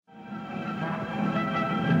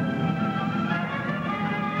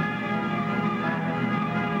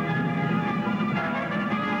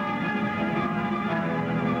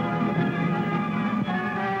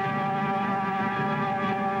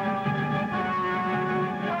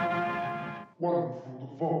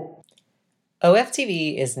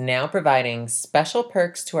OFTV is now providing special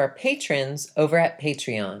perks to our patrons over at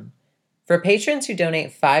Patreon. For patrons who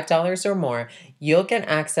donate $5 or more, you'll get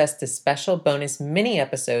access to special bonus mini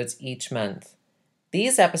episodes each month.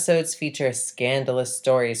 These episodes feature scandalous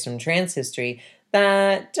stories from trans history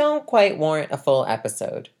that don't quite warrant a full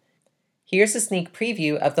episode. Here's a sneak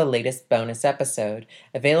preview of the latest bonus episode,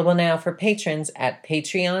 available now for patrons at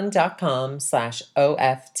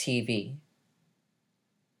patreon.com/OFTV.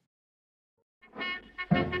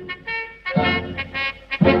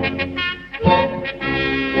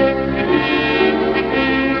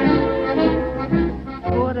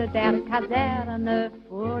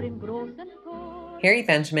 Harry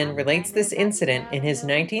Benjamin relates this incident in his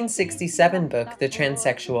 1967 book, The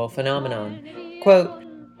Transsexual Phenomenon. Quote,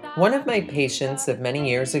 "One of my patients of many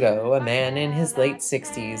years ago, a man in his late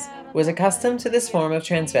 60s, was accustomed to this form of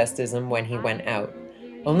transvestism when he went out.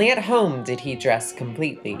 Only at home did he dress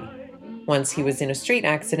completely. Once he was in a street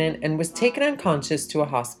accident and was taken unconscious to a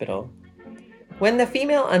hospital. When the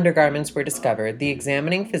female undergarments were discovered, the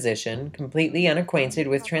examining physician, completely unacquainted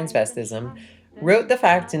with transvestism, wrote the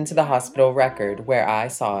fact into the hospital record where I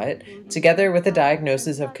saw it, together with a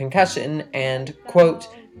diagnosis of concussion and, quote,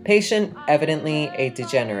 patient evidently a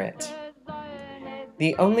degenerate.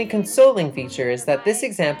 The only consoling feature is that this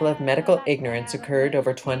example of medical ignorance occurred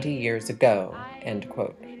over 20 years ago," end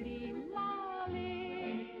quote.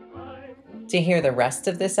 To hear the rest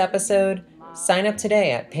of this episode, sign up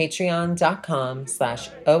today at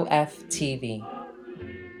patreon.com/OFTV.